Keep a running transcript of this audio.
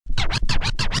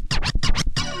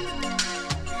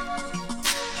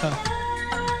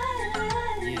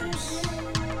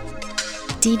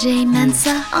DJ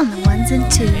Mensa on the ones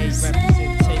and twos.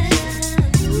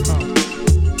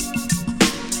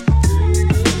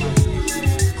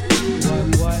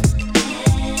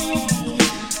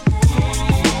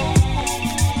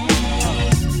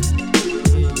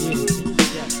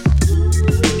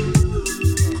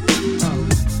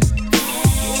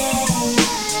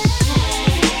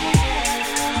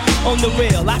 On the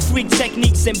real, I freak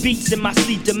techniques and beats in my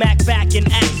sleep to Mac back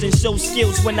and action, show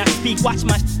skills when I speak. Watch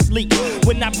my leak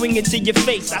when I bring it to your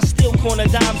face. I still corner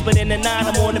dimes, but in the 9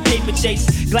 I'm on the paper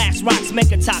chase. Glass rocks,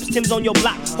 mecha tops, Tim's on your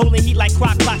block, holding heat like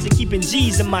crock pots and keeping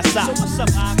G's in my socks. So what's up,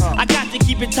 I got to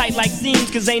keep it tight like seams,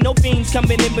 cause ain't no fiends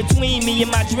coming in between me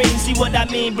and my dreams. See what I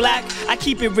mean, black? I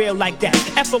keep it real like that.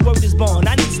 F a word is born.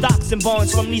 I need stocks and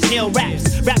bonds from these hill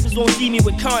raps. Rappers won't see me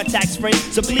with contacts, friend,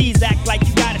 so please act like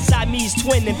you got a Siamese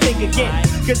twin and think again.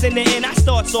 Cause in the end I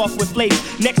starts off with flavor.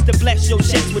 Next to bless your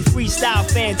chest with freestyle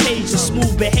fantasia,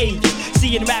 smooth behavior.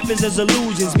 Seeing rappers as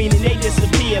illusions, meaning they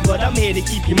disappear, but I'm here to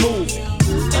keep you moving.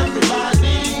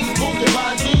 Everybody move your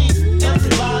body.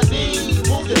 Everybody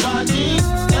move your body.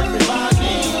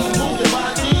 Everybody move your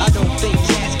body. I don't think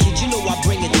jazz, kid, you know I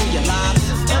bring it to your lives.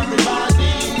 Everybody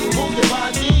move your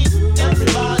body.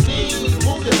 Everybody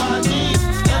move your body.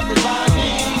 Everybody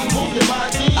move your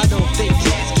body. I don't think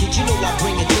jazz, kid, you know I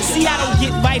bring it to your lives. See, I don't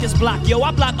get writer's block, yo,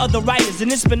 I block other writers.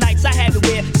 And it's been nights I had to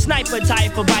wear sniper attire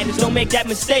for biters. Don't make that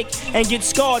mistake and get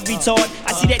scarred, retard.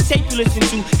 I see that tape you listen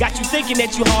to, got you thinking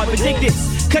that you hard, but dig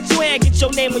this. Cut your hair, get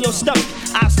your name on your stomach.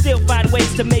 I'll still find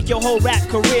ways to make your whole rap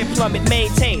career plummet,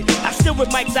 maintain. I still rip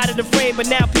mics out of the frame, but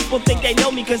now people think they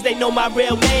know me cause they know my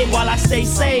real name. While I stay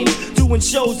sane, doing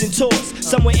shows and tours.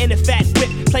 Somewhere in a fat whip,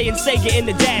 playing Sega in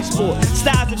the dashboard.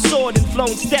 Styles have soared and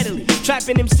flown steadily.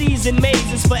 Trapping MCs in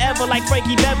mazes forever like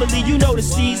Frankie Beverly, you know the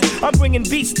C's. I'm bringing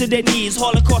beats to their knees,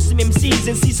 Holocaust some MCs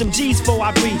and see some G's before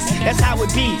I breeze. That's how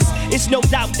it bees. It's no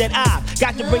doubt that I've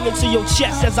got to bring it to your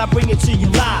chest as I bring it to you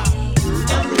live.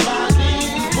 Everybody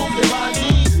move your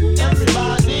body.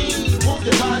 Everybody move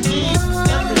your body.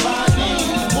 Everybody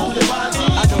move your body.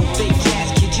 I don't think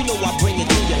jazz, kid, you know I bring it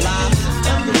to your lives.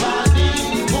 Everybody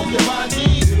move your body.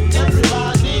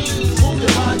 Everybody move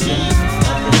your body.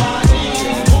 Everybody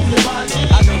move your body.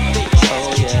 I don't think jazz,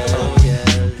 kid, you know.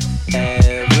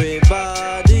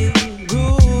 Everybody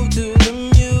groove to the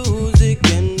music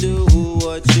and do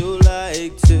what you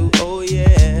like to. Oh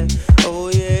yeah, oh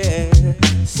yeah.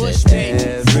 Bush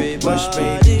baby, Bush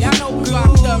baby. Y'all know we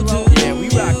rock thorough. Yeah, we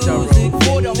rock thorough.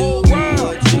 For the whole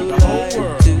world, the whole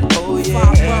world. Oh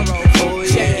yeah, 5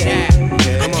 boroughs. Check it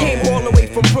out. I came all the way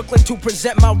from Brooklyn to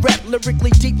present my rep.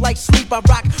 Lyrically deep like sleep, I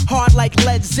rock hard like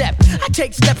Led Zepp. I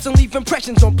take steps and leave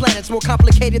impressions on planets more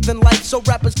complicated than life, so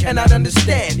rappers cannot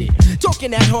understand it.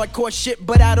 Talking that hardcore shit,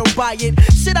 but I don't buy it.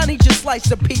 Sit down, eat your slice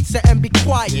of pizza and be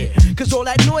quiet, cause all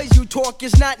that noise you talk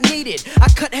is not needed. I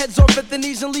cut heads off at the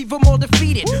knees and leave them all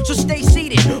defeated. So stay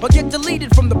seated or get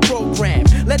deleted from the program.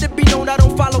 Let it be known I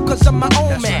don't follow cause I'm my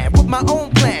own man, with my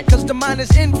own plan, cause the mind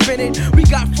is infinite. We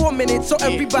got 4 minutes, so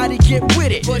everybody get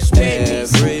with it. Bush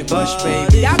babies, Bush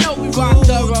baby. Y'all know we rock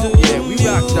thorough. Yeah, we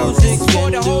rock thorough. For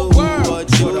the whole world,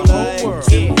 for the whole world.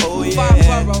 Yeah. Oh 5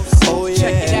 yeah, boroughs. oh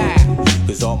Check it yeah. out.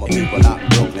 Cause all my people out in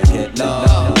Brooklyn get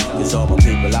love. Cause all my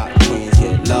people out in Queens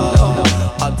get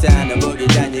love. Uptown and boogie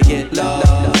down you get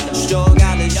love. Strong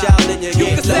Island shouting you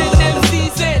get love.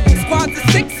 MCs in, squads of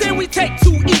 6 and we take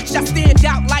 2 each. I stand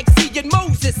out like seeing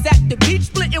Moses at the beach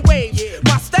splitting waves.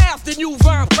 My style's the new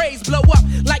rhyme phrase, blow up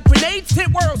like grenades, hit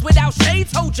worlds without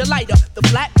shades, hold your lighter. The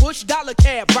Flatbush dollar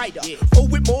cab rider, oh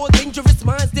with more dangerous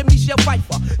minds than Michelle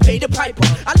Pfeiffer. Pay the piper,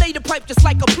 I lay the pipe just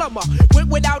like a plumber. Went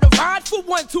without a ride for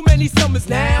one too many summers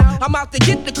now. I'm out to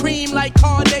get the cream like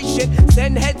Carnation.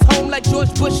 Send heads home like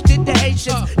George Bush did the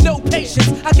Haitians. No patience,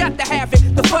 I got to have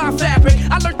it, the fine fabric.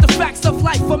 I learned the facts of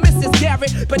life from Mrs.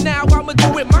 Garrett, but now I'ma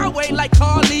do it my way like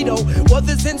Carlito.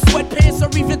 Others in sweatpants or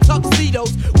even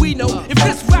tuxedos. We know if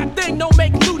this rap thing don't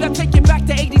make loot, I take it back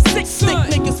to 86. Sick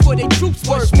niggas for their troops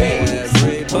work, man.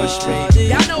 Bush baby.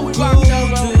 Y'all know we rock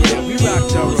thorough. Yeah, we rock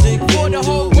thorough. For the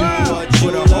whole world,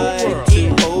 for the whole world.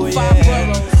 Oh 5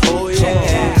 yeah, boroughs. oh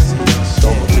yeah.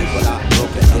 All my people out in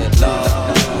Brooklyn get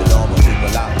love. And all my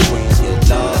people out in Queens get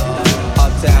love.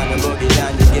 Uptown and boogie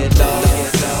down you get love.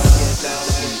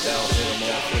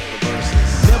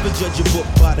 Never judge a book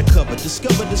by the cover.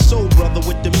 Discover the soul brother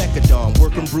with the mechadon.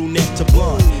 Work from brunette to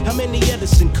blonde. How many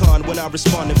Edison Con when I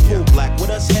respond in full black? With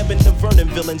us Heaven to Vernon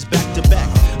villains back to back.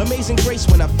 Amazing grace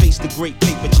when I face the great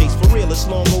paper chase. For real, it's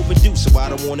long overdue, so I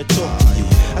don't wanna talk to you.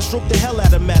 I stroke the hell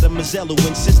out of Mademoiselle who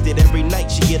insisted every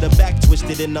night she get her back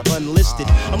twisted in the unlisted.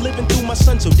 I'm living through my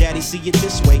son, so daddy see it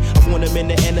this way. I want him in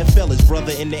the NFL, his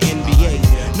brother in the NBA.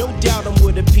 No doubt I'm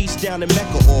with a piece down in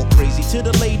Mecca, all crazy to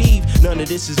the late Eve. None of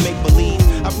this is make believe.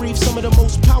 I breathe some of the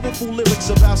most powerful lyrics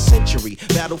of our century.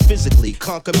 Battle physically,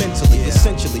 conquer mentally.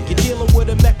 Essentially, you're dealing with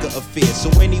a Mecca affair. So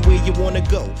anywhere you wanna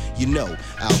go, you know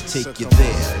I'll take you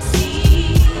there.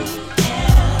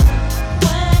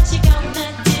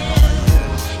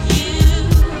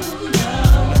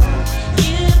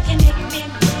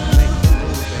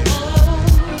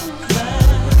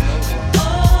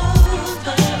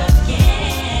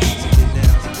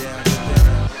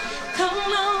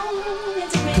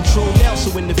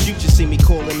 In the future, see me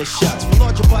calling the shots for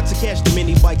larger pots of cash, the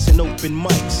mini bikes and open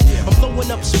mics. I'm blowing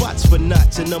up spots for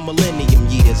knots in the millennium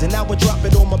years, and now I drop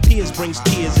it on my peers brings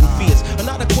tears and fears.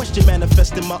 Another question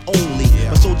manifesting my only.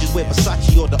 My soldiers wear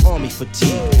Versace or the army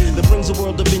fatigue. That brings a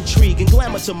world of intrigue and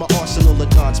glamour to my arsenal of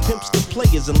dons. Pimps to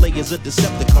players and layers of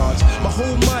Decepticons. My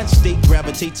whole mind state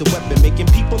gravitates a weapon, making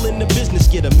people in the business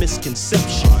get a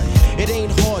misconception. It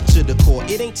ain't hard to the core,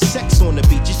 it ain't sex on the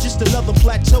beach. It's just another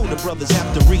plateau the brothers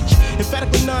have to reach.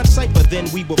 Emphatically non-cypher, then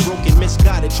we were broken,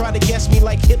 misguided. Try to gas me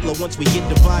like Hitler once we get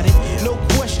divided. No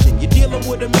question, you're dealing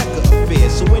with a Mecca affair.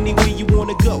 So anywhere you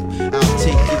wanna go, I'll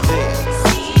take you there.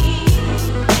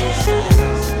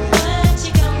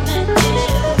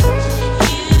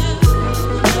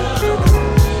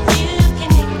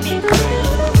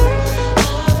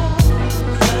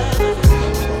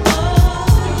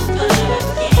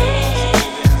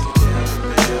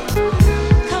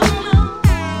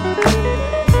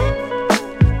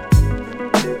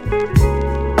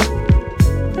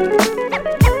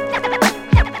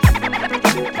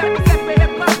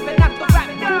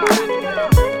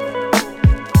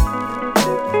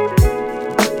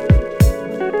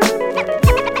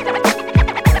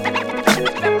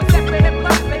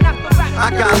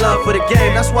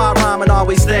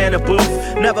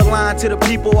 Never lying to the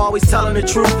people, always telling the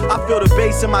truth. I feel the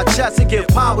bass in my chest and give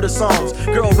power to songs.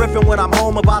 Girl riffing when I'm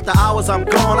home about the hours I'm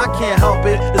gone. I can't help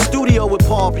it, the studio with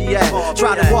Paul be at.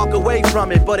 Tried to walk away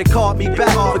from it, but it called me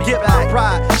back. Forget my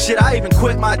pride, shit, I even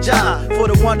quit my job for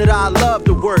the one that I love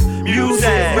to work. Music,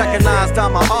 recognized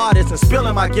I'm an artist and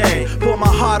spilling my game. Put my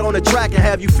heart on the track and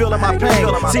have you feeling my pain.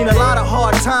 Seen a lot of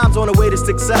hard times on the way to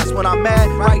success. When I'm mad,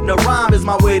 writing a rhyme is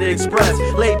my way to express.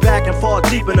 Lay back and fall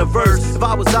deep in the verse. If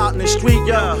I was out in the street,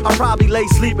 I'll probably lay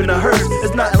sleep in the hearse.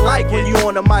 It's nothing like when you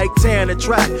on the mic tearing the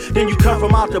track. Then you come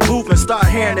from out the booth and start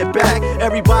hearing it back.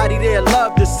 Everybody there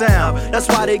love the sound. That's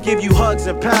why they give you hugs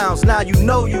and pounds. Now you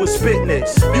know you was spitting it.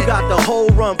 You got the whole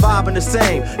run vibing the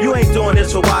same. You ain't doing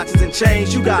this for watches and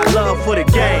chains. You got love for the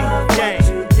game.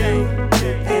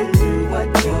 And do what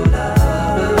you love.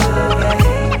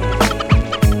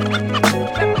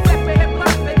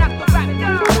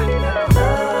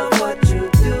 Love what you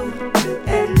do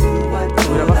and do what you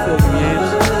whatever I feel you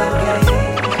is.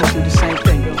 Go through the same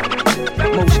thing.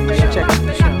 Motion, check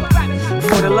it.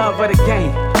 For the love of the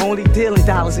game. Only dealing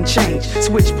dollars and change.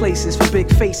 Switch places for big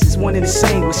faces, one and the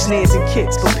same with snares and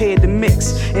kicks. Prepared to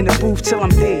mix in the booth till I'm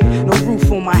dead. No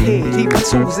roof on my head, even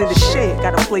tools in the shed.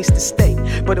 Got a place to stay,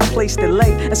 but a place to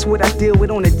lay. That's what I deal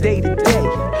with on a day to day.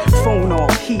 Phone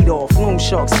off, heat off, loan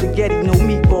shark, spaghetti, no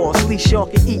meatballs. Least y'all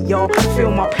can eat, y'all.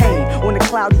 Feel my pain on a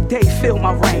cloudy day. Feel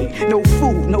my rain. No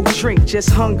food, no drink, just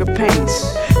hunger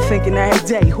pains. Thinking every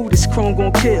day, who this chrome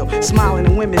gon' kill? Smiling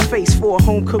in women's face for a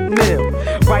home cooked meal.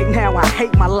 Right now I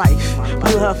hate my life.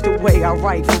 I love the way I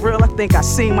write. For real, I think I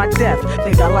seen my death.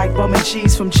 Think I like bumming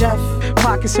G's from Jeff.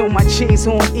 Pockets on my jeans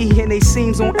on E and they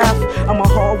seams on F. I'm a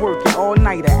hard working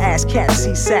all-nighter. Ass cat,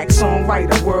 C-sax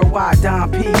songwriter. Worldwide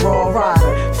Don P. Raw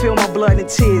rider. Feel my blood and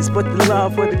tears, but the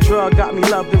love of the drug got me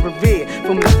loved and revered.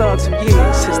 From the thugs for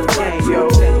years, it's the game, yo.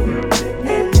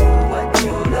 And do what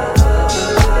you love.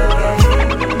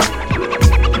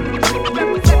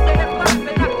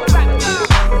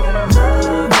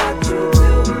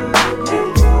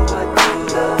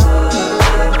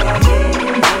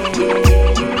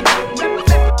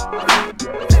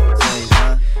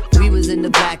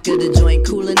 Of the joint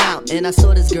cooling out, and I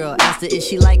saw this girl, asked her if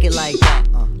she like it like that.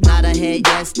 Nod her head,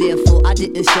 yes, therefore I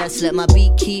didn't stress. Let my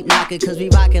beat keep knocking, cause we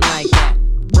rockin' like that.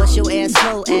 Bust your ass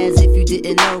slow as if you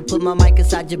didn't know. Put my mic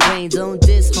inside your brain, don't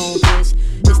diss, home fish.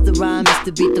 It's the rhyme, it's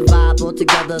the beat, the vibe all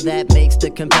together that makes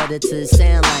the competitors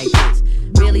sound like this.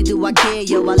 Really do I care,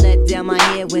 yo, I let down my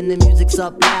hair when the music's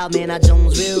up loud, man, I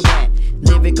Jones real bad.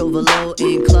 Lyric overload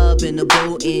in club, in the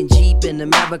boat, in Jeep, in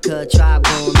America, tribe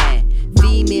going mad.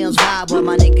 Females vibe while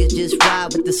my niggas just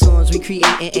ride with the songs we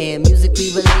creating and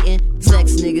musically relating.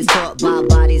 Sex niggas talk about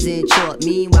bodies in short.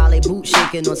 Meanwhile they boot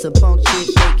shaking on some punk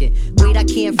shit faking. Wait, I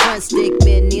can't front stick,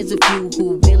 man, there's a few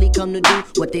who really come to do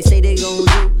what they say they gon'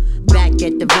 do. Back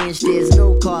at the bench, there's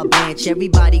no carte blanche.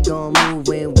 Everybody gon' move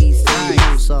when we say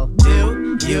move. So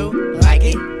do you like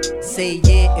it? Say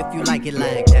yeah if you like it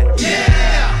like that.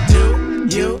 Yeah! Do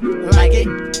you like it?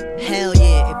 Hell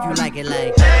yeah if you like it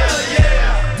like that. Hell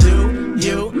yeah! Do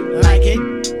you like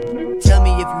it? Tell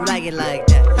me if you like it like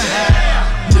that.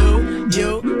 Do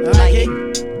you like it?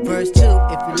 Verse 2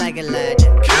 if you like it like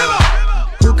that. Come on!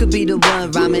 Who could be the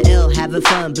one rhyming ill, having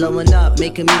fun, blowing up,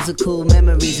 making musical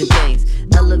memories and things?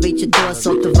 Elevate your thoughts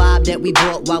off the vibe that we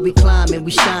brought while we climb and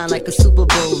we shine like a Super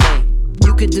Bowl ring.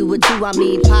 You could do it too, I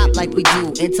mean pop like we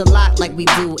do, interlock like we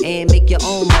do, and make your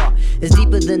own mark. It's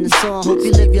deeper than the song, hope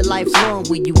you live your life long.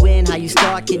 Where you win, how you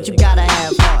start, kid, you gotta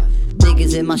have heart.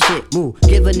 Niggas in my shit, move,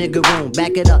 give a nigga room,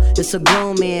 back it up. It's a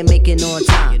grown man making on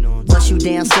time. Bust you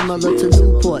down similar to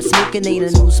Newport. Smoking ain't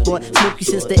a new sport, Smokey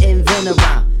since the invent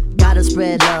rhyme. Gotta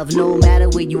spread love, no matter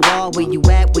where you are, where you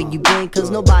at, where you been, cause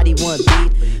nobody want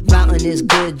beef. Fountain is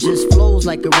good, just flows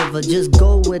like a river. Just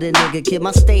go with a nigga, kid,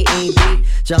 my state ain't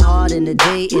beef. Jihad in the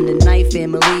day, in the night,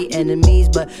 family, enemies.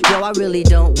 But yo, I really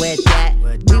don't wet that.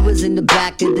 We was in the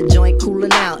back of the joint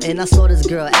cooling out, and I saw this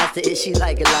girl after it, she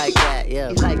like it like that. Yeah,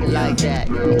 like it like that.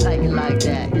 Yeah, like it like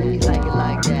that. Yeah, like it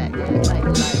like that. Yeah, like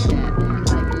it like that.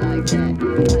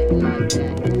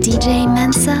 DJ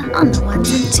Mensa on the ones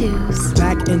and twos.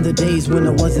 Back in the days when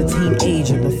I was a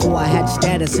teenager, before I had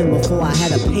status and before I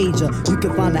had a pager, you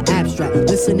can find the abstract.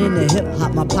 Listening to hip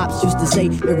hop, my pops used to say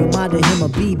it reminded him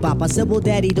of bebop. I said, well,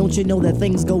 daddy, don't you know that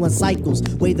things go in cycles?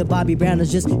 Way the Bobby Brown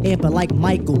is just amping like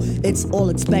Michael. It's all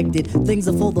expected, things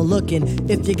are for the looking.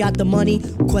 If you got the money,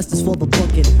 quest is for the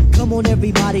booking. Come on,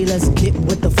 everybody, let's get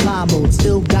with the fly mode.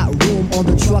 Still got room on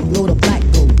the truckload of black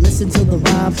gold. Listen to the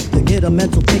rhyme to get a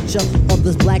mental picture of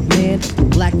this black man,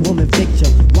 black woman picture.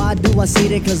 Why do I say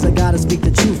that? Cause I gotta speak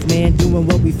the truth, man. Doing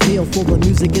what we feel for the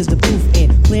music is the proof.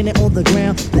 And planet on the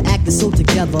ground, the act is so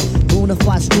together.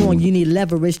 Bonafide strong, you need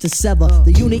leverage to sever.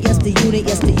 The unit, yes, the unit,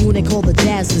 yes, the unit called the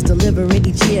Jazz is delivering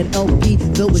each year an LP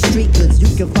filled with street goods.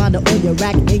 You can find it on your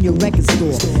rack in your record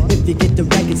store. If you get the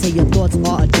record, say your thoughts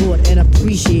are adored and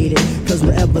appreciated. Cause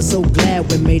we're ever so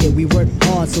glad we made it. We worked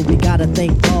hard, so we gotta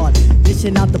thank God.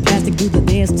 Dishing out the plastic, do the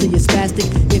dance till you're spastic.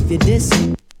 If you diss,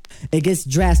 it gets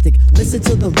drastic. Listen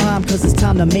to the rhyme, cause it's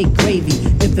time to make gravy.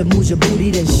 If it moves your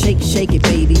booty, then shake, shake it,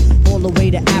 baby. All the way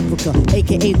to Africa,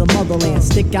 aka the motherland.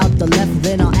 Stick out the left,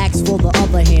 then I'll ask for the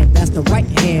other hand. That's the right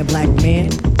hand, black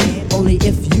man. Only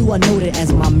if you are noted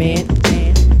as my man.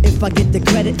 If I get the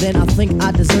credit, then I think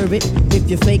I deserve it. If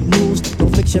you fake news,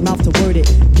 don't fix your mouth to word it.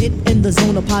 Get in the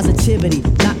zone of positivity,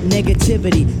 not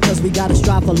negativity. Cause we gotta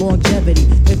strive for longevity.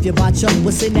 If you botch up,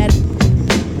 what's in that?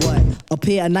 What? A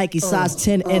pair of Nike size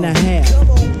 10 and a half. Come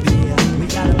on, yeah, we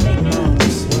gotta make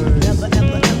moves. Never,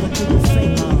 ever, ever do the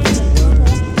fake moves.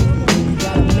 We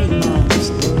gotta make moves.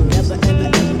 Never, ever,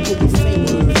 ever do the fake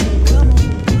moves. Come on,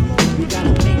 we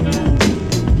gotta make moves.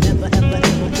 Never, ever,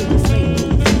 ever do the fake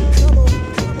moves. Come on,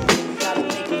 we gotta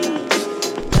make moves.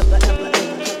 Never, ever, ever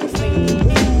do the fake moves.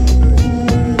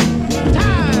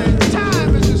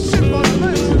 Time is a symbol of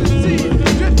mercy to see.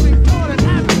 Drifting toward an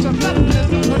average of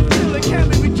nothingness until it can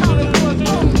be retarded for its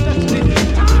own destiny.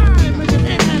 Time is an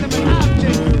inanimate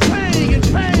object, praying and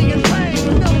praying and praying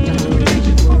with no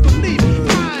justification for belief.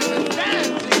 Time is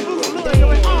dancing, moving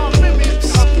away all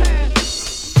memories of past.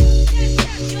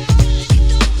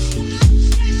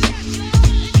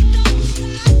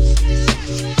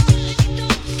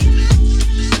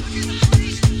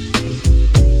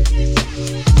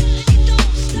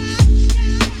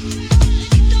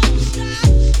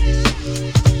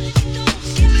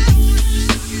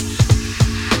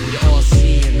 We all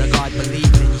seeing the God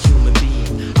believing human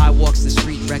being. I walks the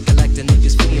street recollecting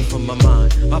niggas fleeing from my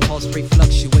mind. My pulse rate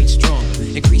fluctuates strong,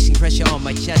 increasing pressure on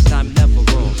my chest, I'm never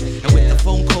wrong. And with the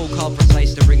phone code call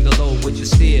precise to ring the low, would you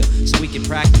steal? So we can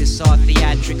practice our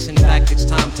theatrics. In fact, it's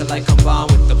time to like combine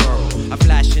with the borough. I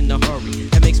flash in a hurry,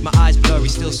 that makes my eyes blurry,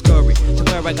 still scurry to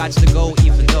where I got to go,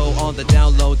 even though on the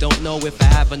down low, don't know if I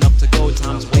have enough to go,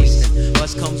 time's wasting.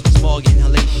 Bus comes with smog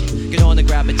inhalation. Get on and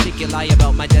grab a ticket, lie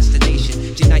about my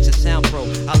destination. G-Night's a sound pro,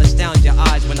 I'll astound your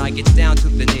eyes when I get down to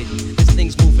the nitty. This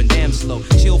things moving damn slow.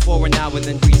 Chill for an hour,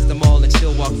 then grease them all and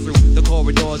still walk through the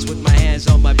corridors with my hands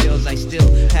on my bills. I still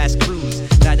pass crews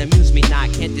that amuse me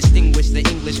not. Can't distinguish the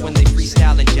English when they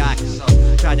freestyle and jock.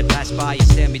 Try to pass by and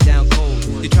stand me down cold.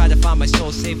 You try to find my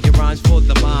soul, save your rhymes for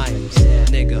the mind.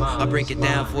 Nigga, I break it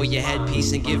down for your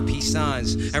headpiece and give peace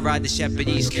signs. I ride the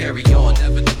Shepherdese, carry on,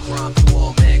 never do crime to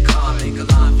all mankind. Make a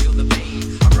line, feel the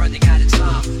pain. I'm running out of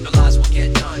time, no lies will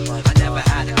get done. I never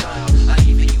had a gun, I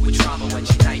even you with trauma. When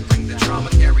she night, bring the drama,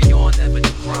 carry on, never do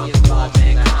crime to all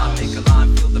mankind. Make a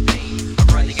line, feel the pain. I'm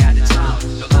running out of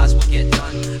time, no lies will get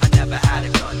done. I never had a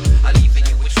gun, I leaving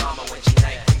you with trauma. When she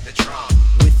night, bring the drama.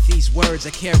 With these words,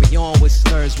 I carry on with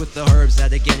slurs, with the herbs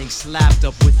that are getting slapped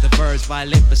up with the verbs.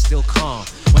 Violent but still calm.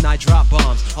 When I drop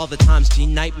bombs, all the times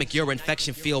G-Night make your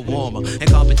infection feel warmer. And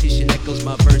competition echoes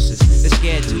my verses. They're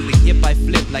scared to the hip, I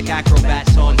flip like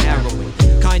acrobats on heroin.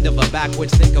 Kind of a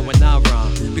backwards thinker when I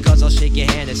rhyme, because I'll shake your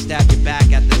hand and stab your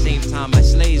back at the same time. I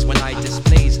slays when I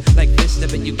displays like Vista,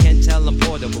 but you can tell I'm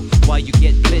portable. Why you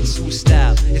get blitz, whose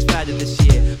style is fatter this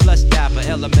year. Plus dapper,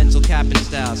 elemental capping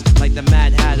styles, like the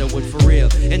Mad Hatter would for real.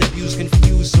 And abuse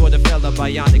confused sort of fella,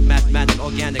 bionic, mathematic,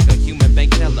 organic, a human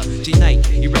bank teller. G-Night,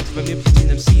 erects from between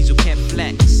them C's who can't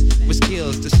flex. With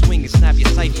skills to swing and snap your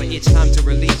cipher, it's time to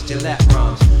release Gillette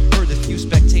rhymes. Heard a few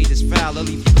spectators foul, I'll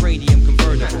leave your cranium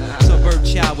convertible. Suburb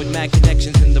child with mad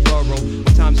connections in the borough. When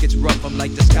times gets rough, I'm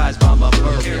like disguised by my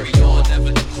bird. Carry on,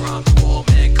 never do crime to all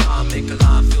mankind. Make a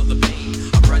line, feel the pain.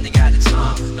 I'm running out of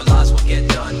time, no lies will get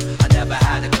done. I never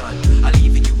had a gun, I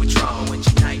leaving you with trauma. When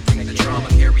you night, bring the drama.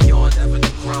 Carry on, never do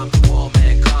crime to all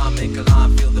mankind. Make a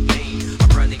line, feel the pain. I'm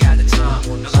running out of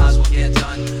time, no lies will get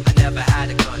done. I never had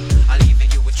a gun, I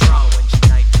leaving you with trauma. When you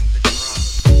night, bring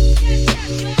the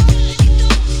drama.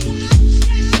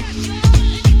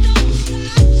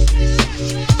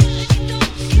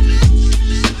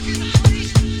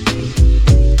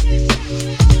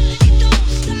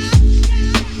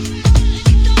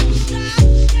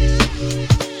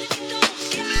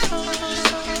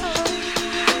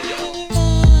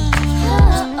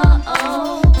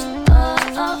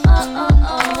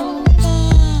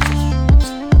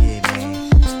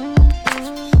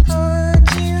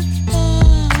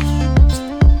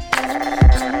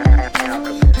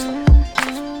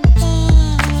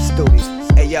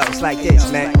 Like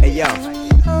this, man, hey yo.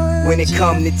 When it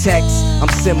come to text, I'm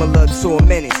similar to a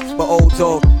menace, but old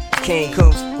dog can't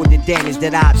come with the damage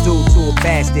that I do to a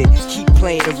bastard. Keep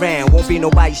playing around, won't be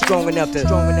nobody strong enough to.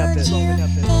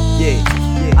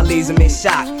 Yeah, I leave them in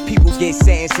shock. People get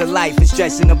sentenced to life and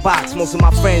stressed in the box. Most of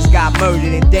my friends got murdered,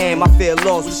 and damn, I feel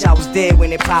lost. Wish I was dead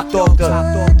when it popped off the.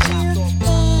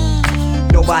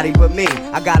 Nobody but me.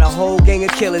 I got a whole gang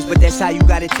of killers, but that's how you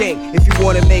gotta think. If you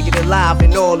wanna make it alive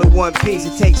and all in one piece,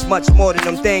 it takes much more than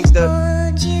them things to.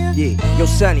 Yeah, yo,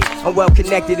 Sonny, I'm well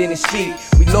connected in the street.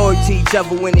 We loyal to each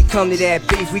other when it come to that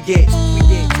beef. We get.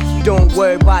 Don't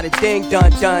worry about a thing,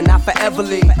 done. I forever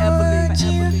leave. Even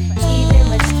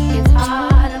when it's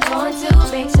hard, I'm going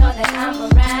to make sure that I'm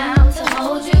around to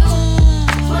hold you.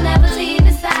 We'll never leave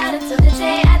your side until the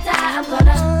day I die. I'm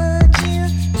gonna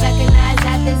recognize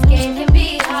that this game can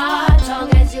be hard. Long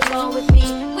as you roll with me,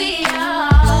 we are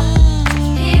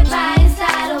here by your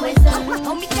side, always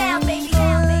hold me down, baby.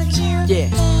 Yeah,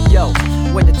 yo,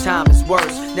 when the time is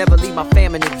worse, never leave my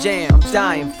fam in the jam. I'm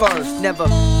dying first, never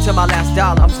till my last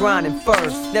dollar. I'm grinding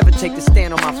first, never take the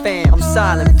stand on my fam. I'm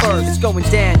silent first, it's going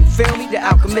down. You feel me? The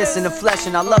alchemist in the flesh,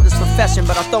 and I love this profession,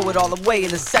 but I throw it all away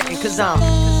in a second. Cause I'm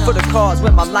for the cause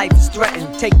when my life is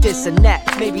threatened. Take this and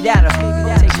that, maybe that'll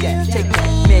take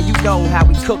that. Man, you know how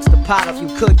he cooks the pot up. You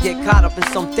could get caught up in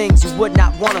some things you would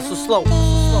not want us so slow.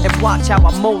 And watch how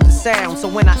I mold the sound, so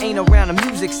when I ain't around the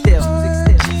music still.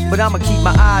 But I'ma keep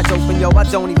my eyes open, yo, I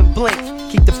don't even blink.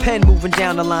 Keep the pen moving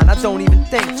down the line, I don't even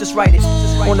think. Just write it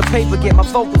on the paper, get my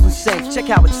vocals in sync. Check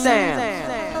how it sounds.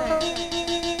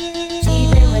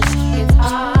 Even when it's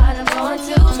hard, I'm going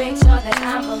to make sure that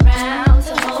I'm around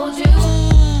to hold you.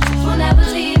 We'll never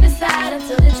leave your side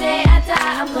until the day I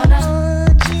die. I'm gonna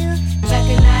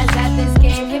recognize that this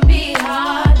game can be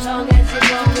hard. Long as you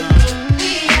go with me,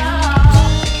 we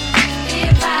are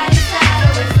here by your side,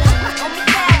 always hold me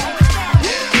down.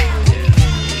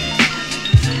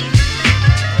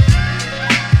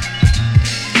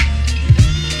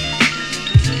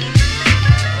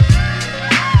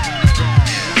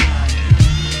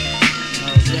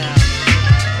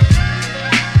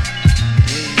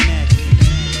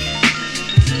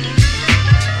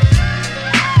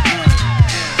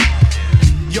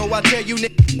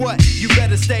 what? You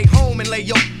better stay home and lay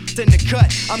your in the cut.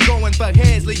 I'm going for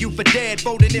heads, leave you for dead,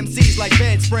 folding MCs like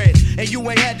bedspreads. And you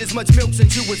ain't had this much milk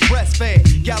since you was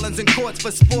breastfed. Gallons and quarts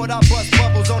for sport, I bust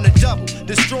bubbles on the double.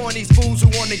 Destroying these fools who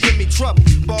wanna give me trouble.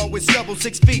 Ball with stubble,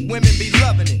 6 feet, women be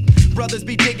loving it. Brothers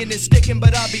be digging and sticking,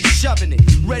 but I be shoving it.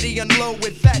 Ready and low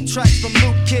with fat tracks from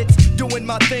Luke Kids. Doing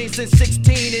my thing since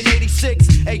 16 and 86.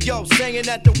 Hey yo, saying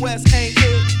that the West ain't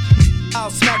it. I'll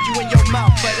smack you in your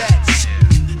mouth for that.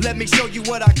 Let me show you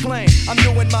what I claim. I'm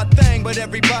doing my thing, but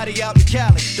everybody out in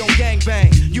Cali don't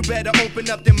gangbang. You better open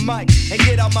up them mics and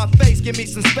get out my face. Give me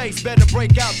some space. Better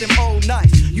break out them old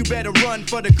nights. You better run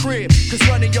for the crib, cause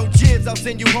running your jibs, I'll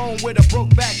send you home with a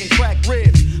broke back and cracked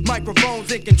ribs.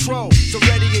 Microphones in control, so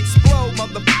ready to explode.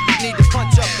 Motherfuckers need to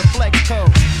punch up the flex code.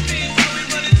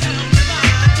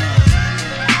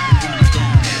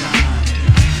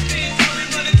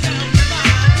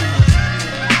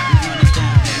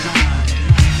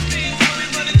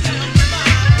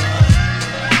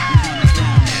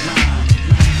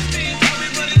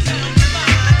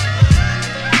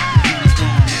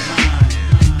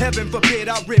 Heaven forbid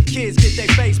I rip kids, get their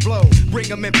face blown. Bring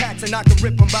them in packs and I can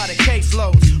rip them by the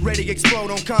caseloads. Ready to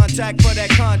explode on contact for that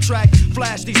contract.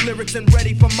 Flash these lyrics and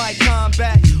ready for my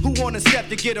combat. Who wanna step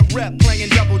to get a rep playing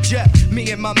double jet?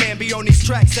 Me and my man be on these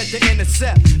tracks at the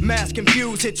intercept. Mass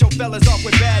confused, hit your fellas off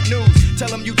with bad news. Tell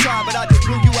them you tried, but I just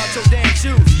blew you out your damn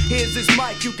shoes. Here's this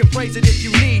mic, you can praise it if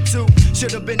you need to.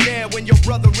 Should've been there when your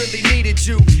brother really needed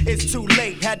you. It's too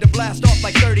late, had to blast off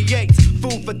like 38.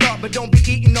 Food for thought, but don't be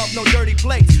eating off no dirty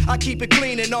plates. I keep it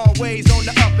clean in all ways, on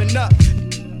the up and up.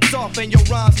 Soft and your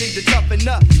rhymes need to toughen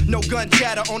up. No gun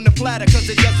chatter on the platter, cause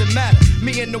it doesn't matter.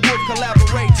 Me and the wolf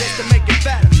collaborate just to make it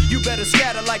fatter. You better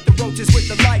scatter like the roaches with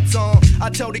the lights on. I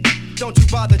tell the don't you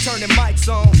bother turning mics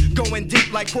on. Going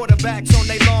deep like quarterbacks on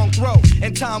they long throw.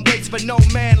 And time waits for no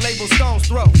man, label stones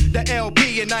throw. The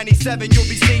LP in 97, you'll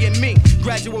be seeing me.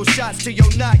 Gradual shots to your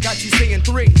knot, got you seeing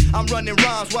 3. I'm running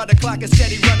rhymes while the clock is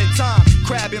steady running time.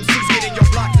 Crab MCs get in your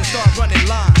blocks and start running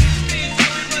lines.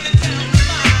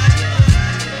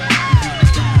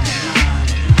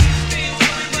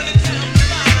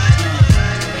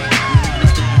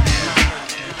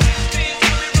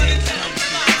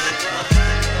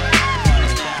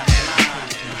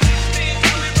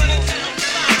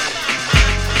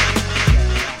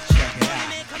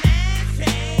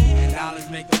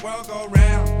 Go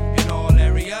round in all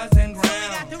areas and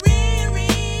ground. So and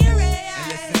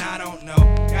listen, I don't know.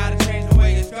 Gotta change the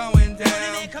way it's going down.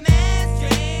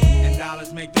 And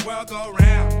dollars make the world go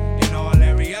round in all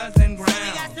areas and ground.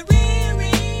 So and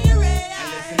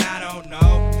listen, I don't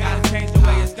know. Gotta change the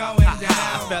way it's going down.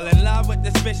 I fell in love with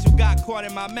this fish who got caught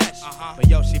in my mesh. But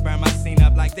yo, she burned my scene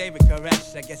up like David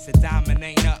Koresh. I guess a diamond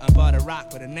ain't nothing but a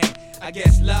rock with a name. I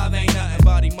guess love ain't nothing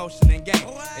but emotion and game.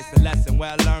 It's a lesson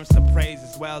well learned, some praise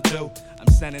is well due. I'm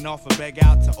sending off a beg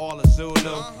out to all of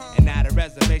Zulu. And at a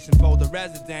reservation for the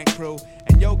resident crew.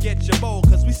 And yo, get your bowl,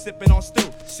 cause we sippin' on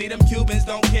stew. See, them Cubans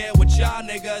don't care what y'all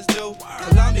niggas do.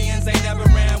 Colombians ain't never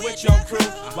ran with your crew.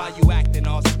 Why you acting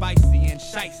all spicy and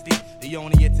shiesty? The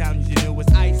only Italians you knew was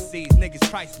Ices. Niggas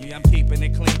price me, I'm keeping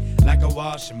it clean like a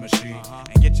washing machine.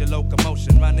 And get your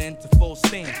locomotion running to full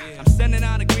steam. I'm sending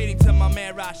out a greeting to my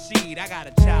man Rashid. I got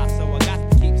a child, so I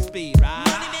got to keep speed, right?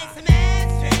 Money makes a man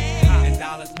straight. And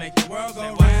dollars make the world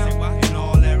go round in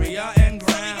all area and ground.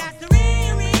 So we got to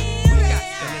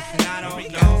listen, I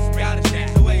don't know. Gotta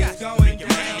change the way it's going down.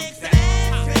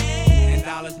 And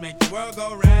dollars make the world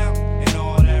go round in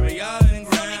all areas and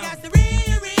ground.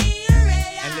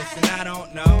 And listen, I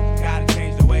don't know. Gotta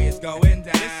change the way it's going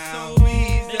down. It's so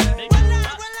easy.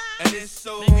 And it's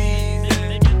so easy.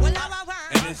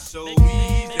 And it's so easy.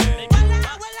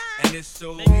 And it's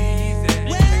so easy.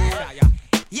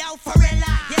 Yo,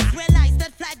 Forella, yes, realize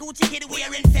that fly Gucci kid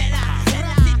wearing fella.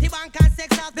 From City Bank and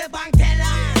sex out the bank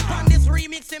teller. From this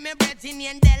remix in me bread in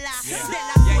Yandela.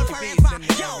 Stella cool forever.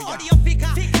 Yo, audio fika,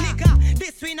 nigga.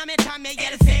 This win I me time me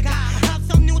yell figure. Have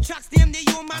some new tracks named the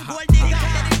Human Gold Digger.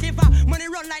 Let it shiver, money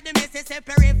run like the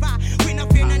Mississippi River. We no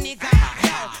fear no nigga.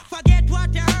 Yo, forget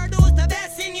what you heard, who's the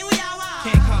best in you, yawa.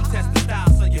 Can't contest the style,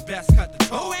 so you best cut the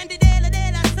talk. When the day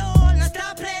soul, no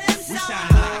stop playing them songs. We shine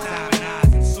like diamond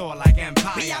eyes and soar like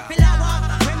empire. We are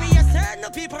flower. When we assert, no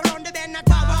people run the bend, not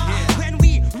power. Yeah. When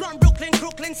we run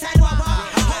Brooklyn, side wawa.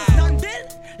 House done bill,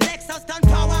 Lexus done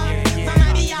power.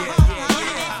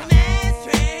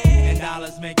 And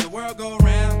dollars make the world go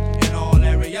round in all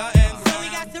area and ground. So we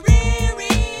got to listen,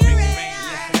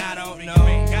 I don't know.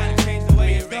 Gotta change the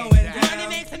way it's going down. Money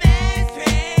makes a man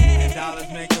straight. And dollars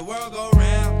make the world go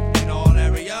round in all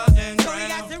areas and ground. So we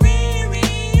got to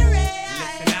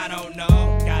listen, I don't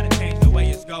know. Gotta change the way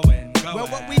it's going. Well,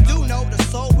 what we do know, the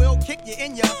soul you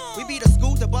in ya. We be the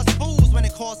school to bust fools when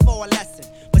it calls for a lesson.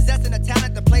 Possessing a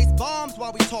talent to place bombs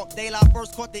while we talk. De La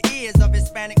first caught the ears of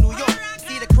Hispanic New York.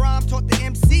 See the crime, taught the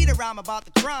MC to rhyme about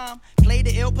the crime. Play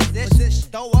the ill position,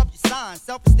 throw up your sign.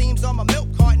 Self-esteem's on my milk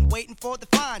carton, waiting for the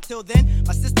fine. Till then,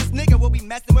 my sister's nigga will be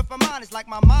messing with her mind. It's like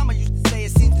my mama used to say,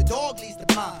 it seems the dog leads the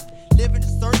blind. Live in the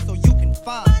search so you can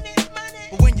find.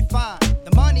 But when you find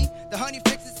the money, the honey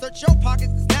fixes, search your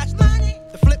pockets to snatch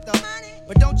the flip though.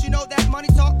 But don't you know that money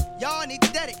talk? Y'all need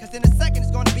to dead it, cause in a second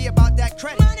it's gonna be about that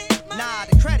credit. Nah,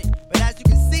 the credit. But as you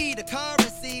can see, the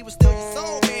currency will steal your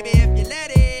soul, baby, if you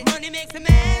let it. Money makes a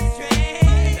man straight.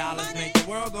 And dollars make the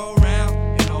world go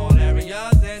round in all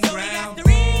areas and so round. And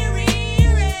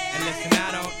listen,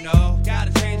 I don't know,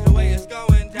 gotta change the way it's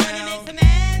going down. Money makes a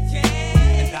man straight.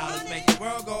 And dollars make the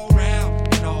world go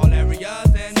round in all areas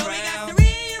and so round. And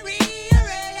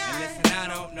listen, I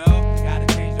don't know, gotta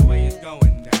change the way it's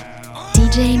going down.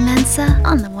 DJ Mensa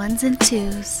on the ones and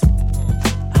twos.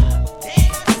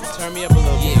 Turn me up a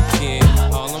little bit. Yeah, kid.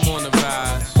 All I'm on the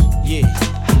rise. Yeah.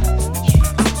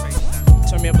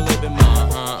 Turn me up a little bit more.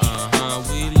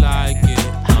 We like it.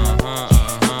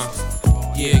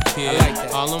 Yeah, kid. I like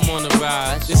that. All I'm on the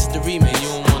rise. This is the remix. You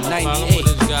don't want to follow with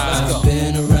this guy. I've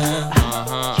been around.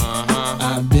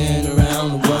 I've been around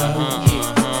the world.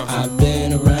 I've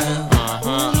been around.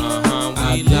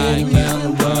 I've been around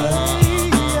the world.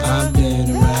 I've been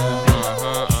around.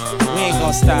 We ain't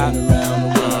gonna stop.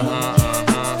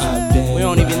 We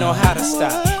don't even know how to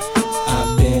stop.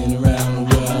 I've been around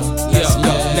the world. Yo,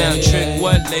 now trick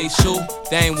what they shoot.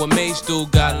 That ain't what Mace do.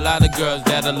 Got a lot of girls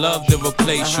that'll love to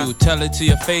replace you. Tell it to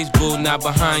your face, boo, not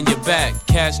behind your back.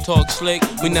 Cash talk slick,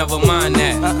 we never mind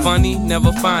that. Funny,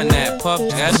 never find that. Puff,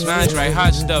 that's fine, right?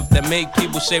 Hot stuff that make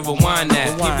people say rewind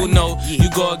that. People know you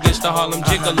go against the Harlem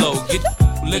Gigolo. Get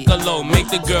liquor low, make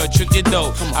the girl trick your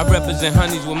dough. I represent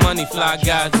honeys with money, fly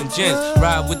guys and gents.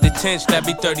 Ride with the tents, that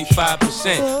be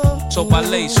 35%. So I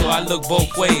lay, so I look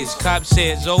both ways. Cop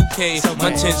says okay,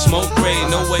 my tent smoke gray,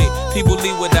 no way. People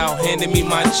leave without handing me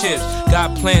my chips.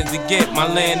 Got plans to get my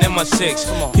land and my six.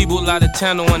 People out of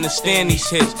town don't understand these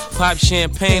hits. Pop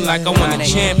champagne like I won a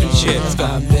championship.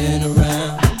 I've been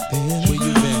around. Where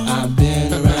you been? I've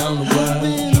been around the world.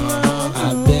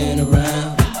 I've been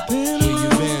around. Where you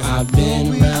been? I've been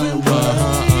around the world.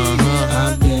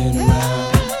 I've been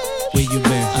around. Where you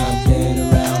been? I've been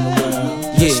around the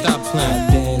world. Yeah, stop playing.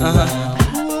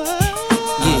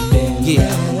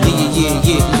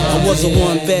 I was a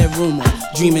one-bedroomer,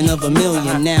 dreaming of a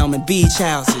million. Now I'm in beach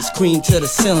houses, cream to the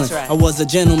ceiling. I was a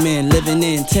gentleman living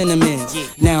in tenements.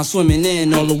 Now I'm swimming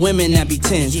in all the women that be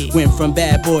tens. Went from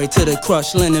bad boy to the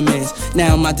crushed liniments.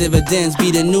 Now my dividends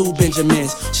be the new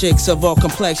Benjamins. Chicks of all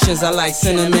complexions, I like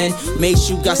cinnamon. Make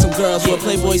sure you got some girls with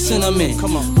Playboy cinnamon.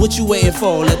 Come on, what you waiting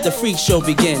for? Let the freak show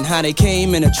begin. How they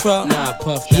came in a truck? Nah,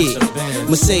 Puff, that's a Benz.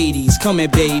 Mercedes, come here,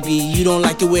 baby. You don't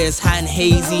like the way it's hot and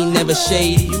hazy, never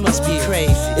shady. You must be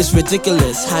crazy. It's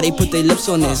ridiculous how they put their lips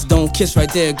on this. Don't kiss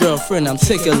right there, girlfriend, I'm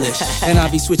ticklish. And I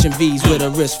be switching V's with a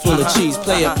wrist full of cheese.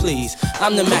 Play it, please.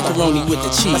 I'm the macaroni with the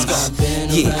cheese.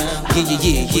 Yeah.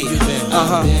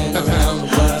 Around the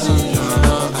world.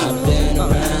 I've been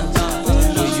around.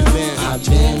 Where you been? I've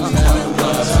been around the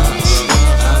world.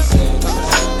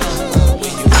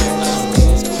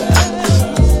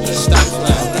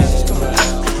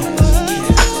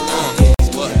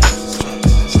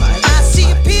 I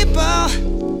see people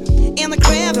in the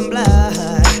crab and blood,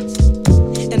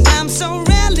 and I'm so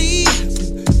rarely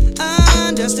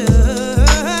understood.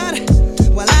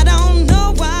 Well, I don't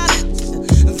know what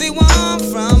they want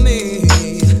from me.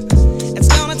 It's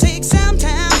gonna take some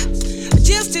time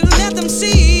just to let them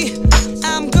see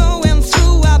I'm going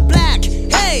through a black,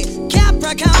 hey,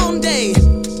 Capricorn day.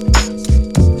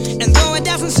 And though it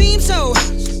doesn't seem so,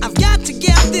 I've got to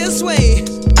get this way.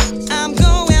 I'm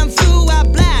going through a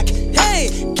black, hey,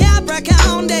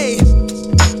 Capricorn day.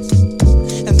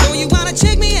 And though you wanna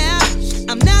check me out,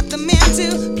 I'm not the man to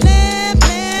play,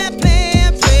 play, play,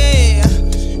 play.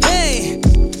 Hey,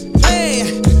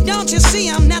 hey, don't you see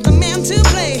I'm not the man to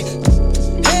play?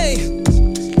 Hey,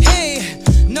 hey,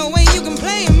 no way you can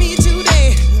play me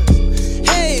today.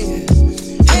 Hey,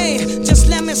 hey, just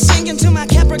let me sink into my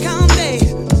Capricorn day.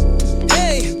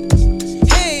 Hey,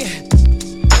 hey,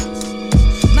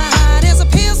 my heart is a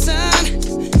piston,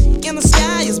 and the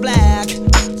sky is black,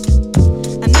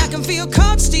 and I can feel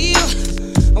cold steel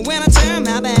when I turn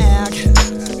my back.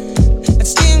 It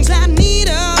stings like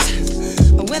needles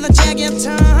with a jagged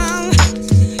tongue.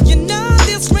 You know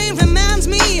this rain reminds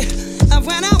me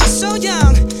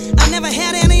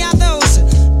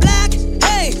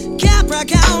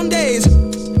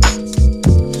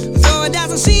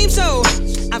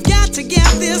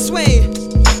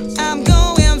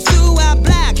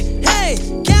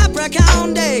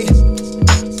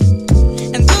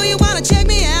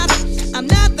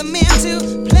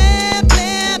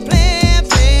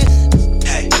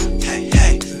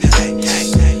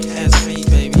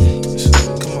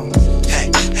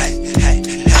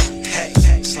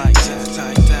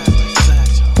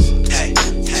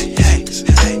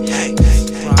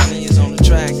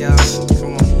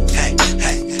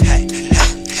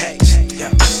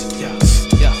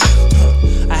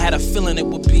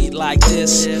like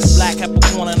this. Black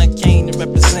Capricorn and I came to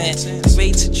represent.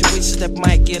 Evade situations that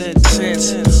might get her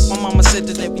intense. My mama said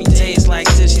that every day is like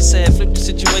this. She said flip the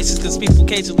situations cause people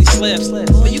occasionally slip.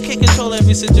 But you can't control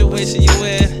every situation you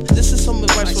in. This is some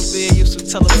advice from being used to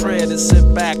tell a friend to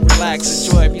sit back, relax,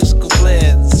 enjoy musical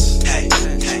blends. Hey,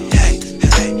 hey, hey, hey,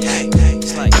 hey, hey.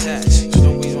 It's like that. You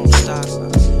know we don't stop.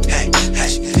 Hey,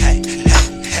 hey, hey,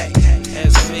 hey, hey.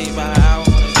 As me by the hour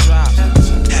when it drops.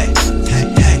 Hey, hey,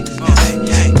 hey, hey, hey,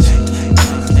 hey.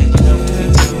 And you know we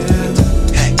do.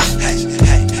 Hey, hey,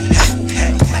 hey, hey,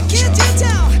 hey. I can't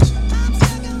tell.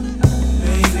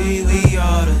 Maybe we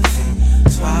ought to think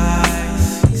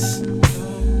twice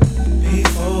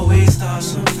before we start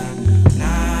something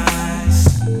nice.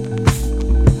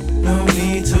 No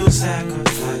need to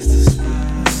sacrifice the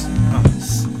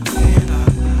spice in our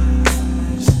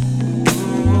lives.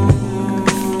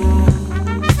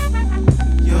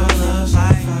 Your love's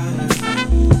like fire,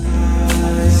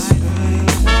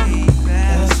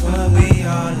 that's what we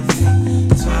ought to think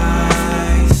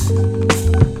twice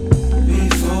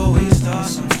before we start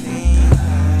something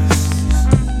nice.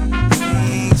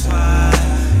 Think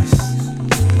twice,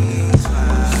 think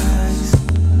twice.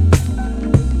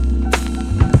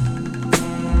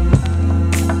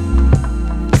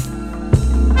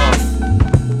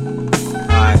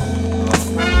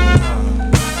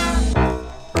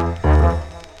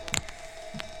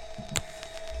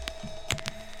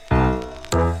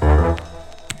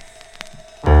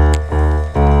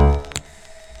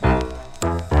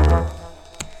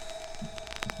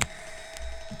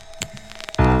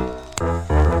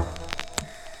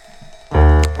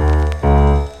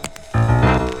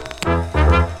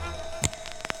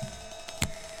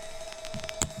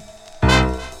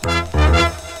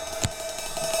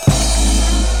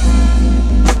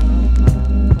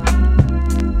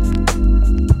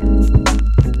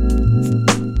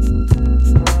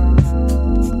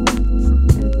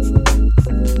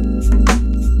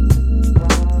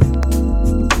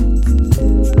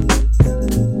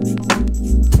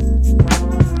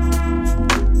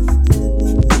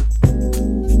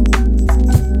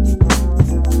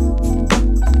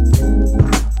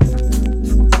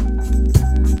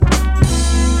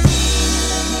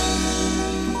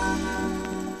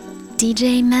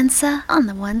 DJ Mensa on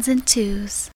the ones and twos.